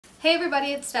Hey everybody,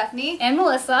 it's Stephanie and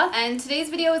Melissa, and today's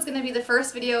video is going to be the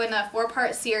first video in a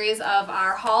 4-part series of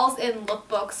our hauls and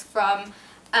lookbooks from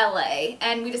LA,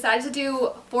 and we decided to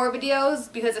do 4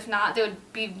 videos because if not they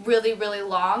would be really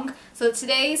long. So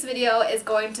today's video is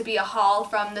going to be a haul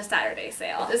from the Saturday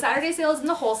sale. The Saturday sale is in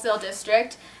the Wholesale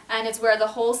district, and it's where the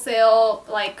wholesale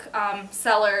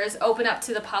sellers open up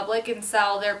to the public and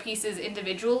sell their pieces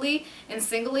individually and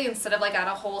singly instead of like at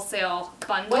a wholesale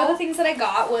bundle. One of the things that I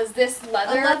got was this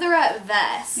leatherette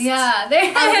vest. Yeah, a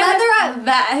leatherette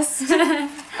vest.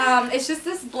 It's just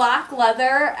this black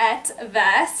leatherette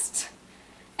vest,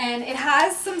 and it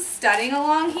has some studding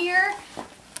along here,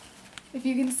 if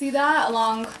you can see that,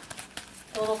 along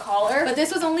the little collar. But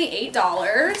this was only $8.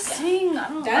 Dang, I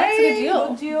don't know. That's a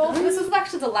good deal. This was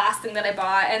actually the last thing that I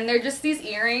bought, and they're just these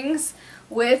earrings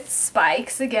with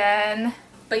spikes again.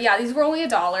 But yeah, these were only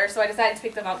 $1, so I decided to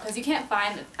pick them up because you can't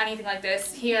find anything like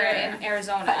this here in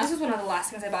Arizona. This was one of the last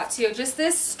things I bought too. Just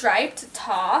this striped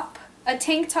top, a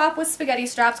tank top with spaghetti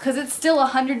straps because it's still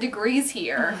 100 degrees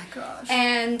here. Oh my gosh.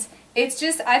 And it's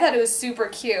just, I thought it was super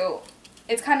cute.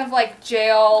 It's kind of like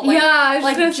jail,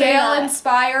 jail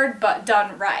inspired, but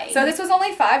done right. So this was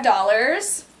only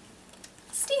 $5.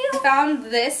 Steal. I found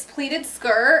this pleated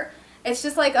skirt. It's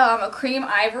just like a cream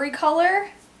ivory color,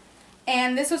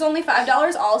 and this was only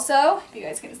 $5 also, if you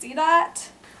guys can see that.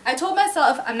 I told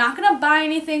myself I'm not gonna buy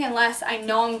anything unless I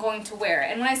know I'm going to wear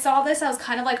it. And when I saw this, I was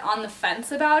kind of like on the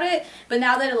fence about it, but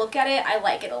now that I look at it, I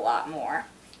like it a lot more.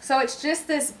 So it's just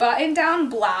this button-down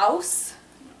blouse.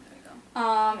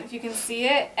 If you can see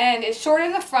it, and it's short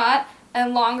in the front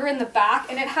and longer in the back,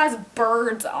 and it has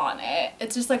birds on it.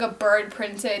 It's just like a bird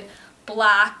printed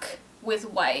black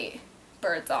with white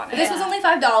birds on it. Yeah. This was only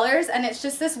 $5, and it's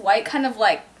just this white kind of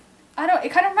like,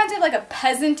 it kind of reminds me of like a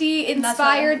peasant-y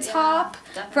inspired top,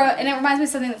 and it reminds me of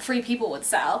something that Free People would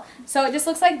sell. So it just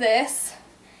looks like this.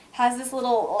 Has this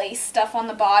little lace stuff on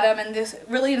the bottom and this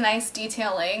really nice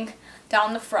detailing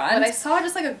down the front. But I saw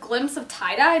just like a glimpse of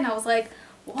tie-dye, and I was like,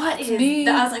 what is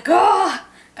that? I was like, oh,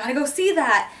 gotta go see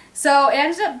that. So it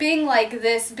ended up being like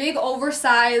this big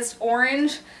oversized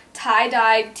orange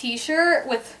tie-dyed t-shirt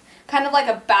with kind of like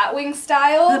a batwing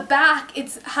style. The back,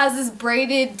 it has this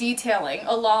braided detailing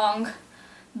along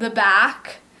the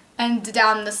back and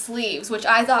down the sleeves, which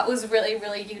I thought was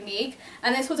really unique.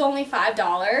 And this was only $5.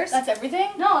 That's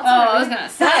everything? No, it's not everything. I was gonna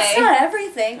say. That's not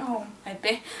everything. Oh,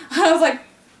 I was like,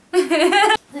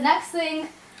 the next thing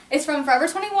is from Forever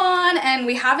 21, and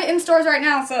we have it in stores right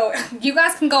now, so you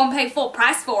guys can go and pay full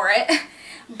price for it.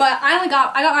 But I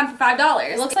got mine for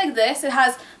 $5. It looks like this. It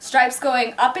has stripes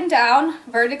going up and down,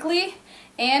 vertically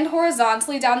and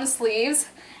horizontally down the sleeves.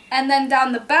 And then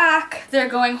down the back, they're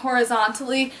going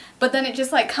horizontally, but then it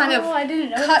just like kind of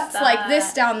cuts like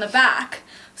this down the back.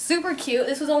 Super cute.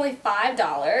 This was only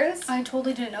 $5. I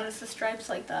totally didn't notice the stripes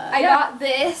like that. I got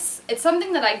this. It's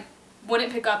something that I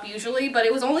wouldn't pick up usually, but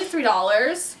it was only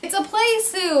 $3. It's a play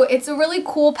suit. It's a really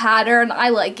cool pattern. I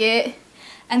like it.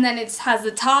 And then it has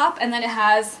the top, and then it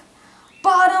has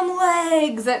bottom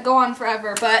legs that go on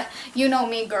forever, but you know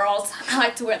me, girls. I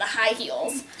like to wear the high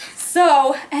heels.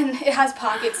 So, and it has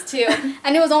pockets too,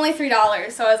 and it was only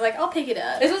 $3, so I was like, I'll pick it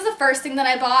up. This was the first thing that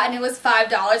I bought, and it was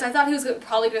 $5. I thought he was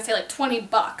probably going to say like 20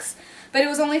 bucks, but it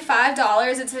was only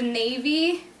 $5. It's a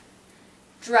navy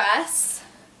dress,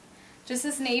 just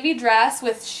this navy dress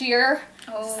with sheer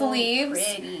sleeves,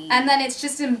 pretty. And then it's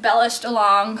just embellished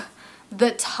along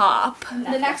the top.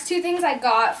 The next 2 things I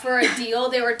got for a deal,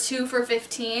 they were 2 for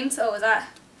 $15, so it was at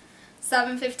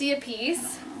 $7.50 a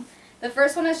piece. The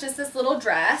first one is just this little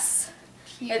dress.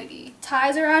 Cutie. It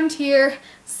ties around here,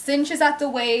 cinches at the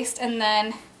waist, and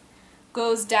then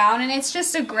goes down, and it's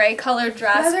just a gray colored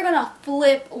dress. You guys are gonna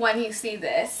flip when you see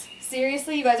this.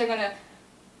 Seriously, you guys are gonna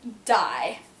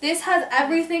die. This has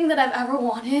everything that I've ever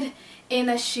wanted in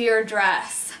a sheer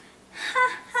dress.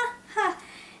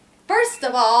 First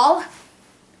of all,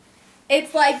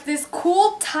 it's like this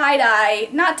cool tie-dye,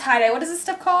 not tie-dye, what is this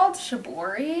stuff called?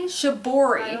 Shibori?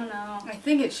 Shibori. I don't know. I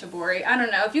think it's shibori. I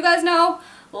don't know. If you guys know,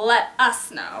 let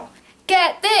us know.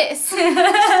 Get this!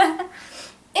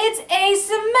 It's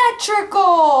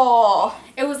asymmetrical!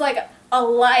 It was like a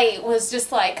light was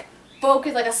just like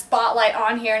focused, like a spotlight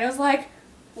on here, and it was like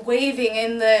waving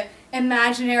in the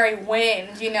imaginary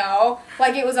wind, you know?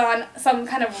 Like it was on some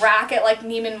kind of racket like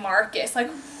Neiman Marcus.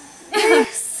 Like,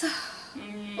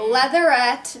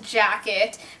 leatherette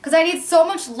jacket, because I need so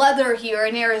much leather here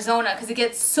in Arizona because it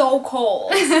gets so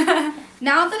cold.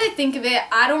 Now that I think of it,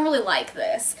 I don't really like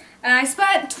this. And I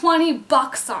spent 20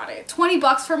 bucks on it. 20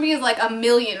 bucks for me is like $1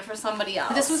 million for somebody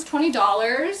else. This was $20.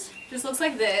 Just looks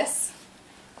like this.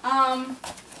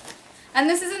 And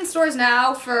this is in stores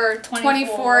now for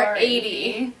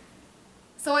 $24.80.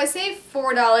 So I saved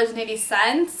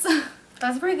 $4.80.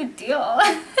 That's a pretty good deal.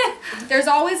 There's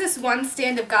always this one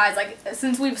stand of guys, like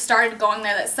since we've started going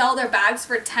there, that sell their bags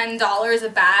for $10 a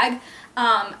bag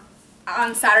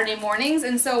on Saturday mornings.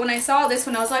 And so when I saw this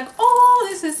one, I was like, oh,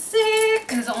 this is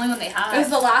sick. It was the only one they had. It was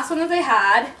the last one that they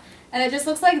had. And it just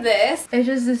looks like this. It's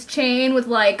just this chain with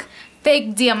like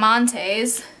fake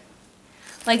diamantes.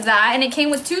 Like that. And it came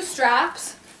with 2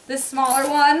 straps. This smaller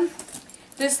one,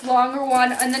 this longer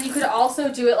one, and then you could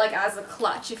also do it like as a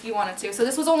clutch if you wanted to. So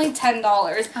this was only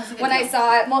 $10. When I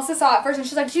saw it, Melissa saw it first and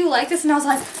she's like, do you like this? And I was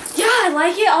like, yeah, I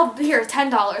like it. Here,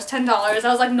 $10, $10. I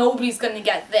was like, nobody's gonna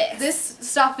get this. This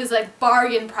stuff is like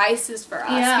bargain prices for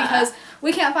us because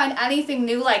we can't find anything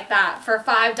new like that for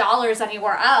 $5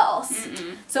 anywhere else.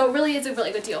 So it really is a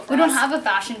really good deal for us. We don't have a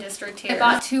fashion district here. I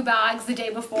bought 2 bags the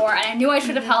day before and I knew I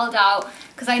should have held out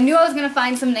because I knew I was gonna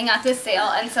find something at this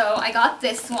sale, and so I got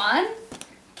this one.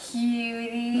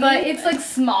 Cutie. But it's like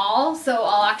small, so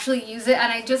I'll actually use it,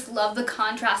 and I just love the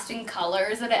contrasting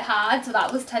colors that it had, so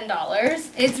that was $10.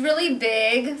 It's really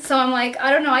big, so I'm like,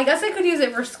 I don't know, I guess I could use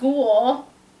it for school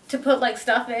to put like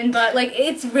stuff in, but like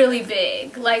it's really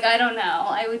big. Like I don't know,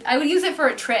 I would use it for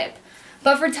a trip.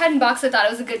 But for $10 I thought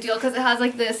it was a good deal because it has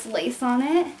like this lace on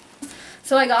it.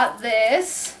 So I got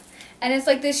this, and it's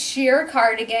like this sheer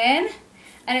cardigan.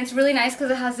 And it's really nice because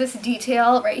it has this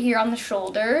detail right here on the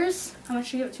shoulders. How much did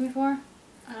she give it to me for?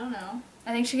 I don't know.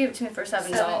 I think she gave it to me for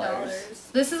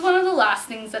 $7. This is one of the last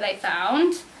things that I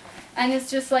found. And it's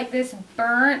just like this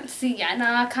burnt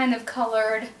sienna kind of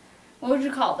colored, what would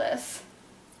you call this?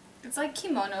 It's like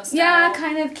kimono style. Yeah,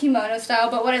 kind of kimono style.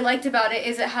 But what I liked about it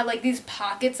is it had like these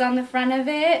pockets on the front of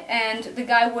it. And the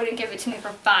guy wouldn't give it to me for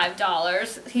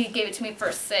 $5. He gave it to me for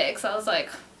 $6. I was like,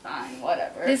 fine,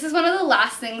 whatever. This is one of the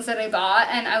last things that I bought,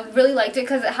 and I really liked it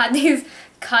because it had these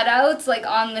cutouts like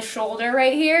on the shoulder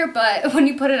right here, but when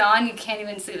you put it on you can't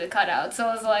even see the cutout. So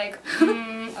I was like,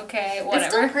 okay, whatever. It's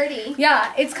still pretty.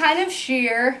 Yeah, it's kind of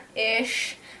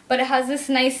sheer-ish, but it has this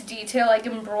nice detail, like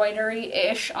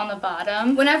embroidery-ish on the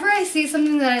bottom. Whenever I see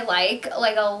something that I like a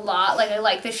lot, like I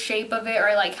like the shape of it or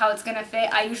I like how it's gonna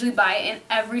fit, I usually buy it in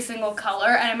every single color,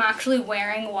 and I'm actually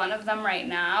wearing one of them right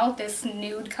now, this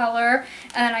nude color,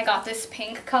 and then I got this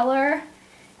pink color,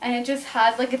 and it just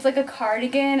has like, it's like a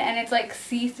cardigan, and it's like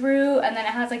see-through, and then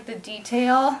it has like the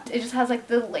detail. It just has like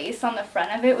the lace on the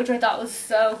front of it, which I thought was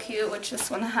so cute, which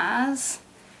this one has.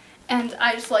 And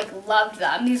I just like loved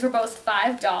them. These were both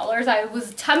 $5. I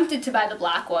was tempted to buy the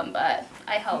black one, but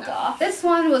I held off. This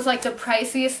one was like the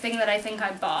priciest thing that I think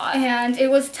I bought. And it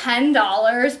was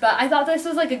 $10, but I thought this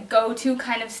was like a go-to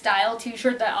kind of style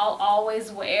t-shirt that I'll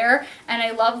always wear. And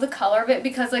I love the color of it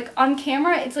because like on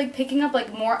camera it's like picking up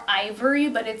like more ivory,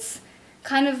 but it's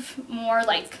kind of more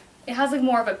like, it has like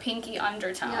more of a pinky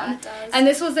undertone. Yeah, it does. And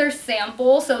this was their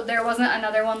sample, so there wasn't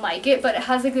another one like it, but it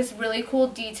has like this really cool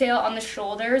detail on the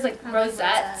shoulders, like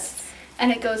rosettes,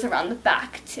 and it goes around the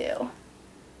back too.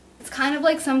 It's kind of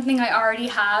like something I already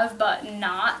have, but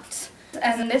not.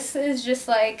 And this is just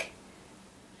like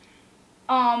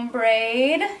ombre.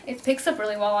 It picks up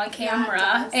really well on camera.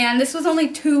 Yeah, and this was only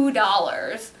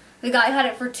 $2. The guy had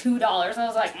it for $2. I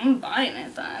was like, I'm buying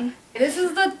it then. This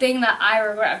is the thing that I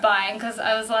regret buying because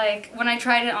I was like, when I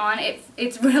tried it on,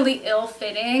 it's really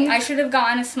ill-fitting. I should have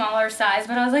gotten a smaller size,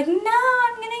 but I was like, no,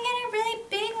 I'm gonna get a really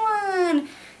big one.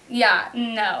 Yeah,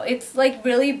 no, it's like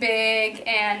really big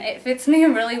and it fits me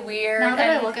really weird. Now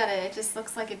that I look at it, it just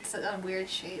looks like it's a weird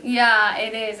shape. Yeah,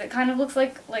 it is. It kind of looks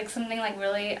like something like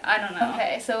really, I don't know.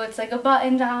 Okay, so it's like a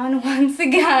button down once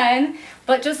again,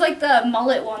 but just like the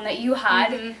mullet one that you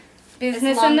had.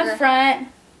 Business in the front,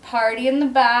 party in the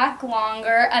back,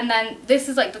 longer, and then this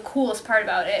is like the coolest part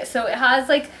about it. So it has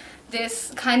like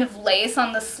this kind of lace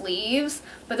on the sleeves,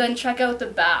 but then check out the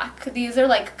back. These are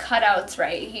like cutouts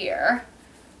right here.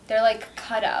 They're like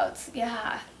cutouts.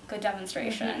 Yeah, good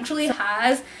demonstration. Actually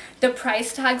has the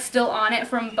price tag still on it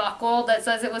from Buckle that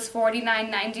says it was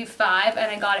 $49.95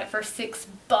 and I got it for $6.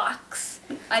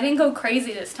 I didn't go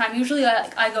crazy this time. Usually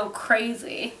I go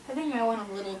crazy. I think I went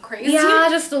a little crazy. Yeah,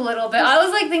 just a little bit. I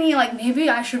was like thinking like maybe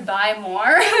I should buy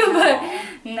more, but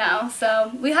no.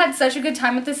 So we had such a good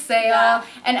time at the sale,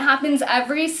 and it happens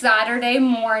every Saturday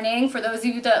morning for those of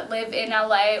you that live in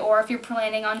LA, or if you're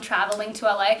planning on traveling to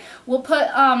LA. We'll put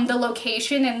the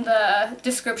location in the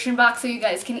description box so you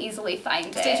guys can easily find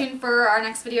it. Stay tuned for our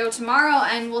next video tomorrow,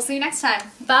 and we'll see you next time.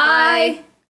 Bye.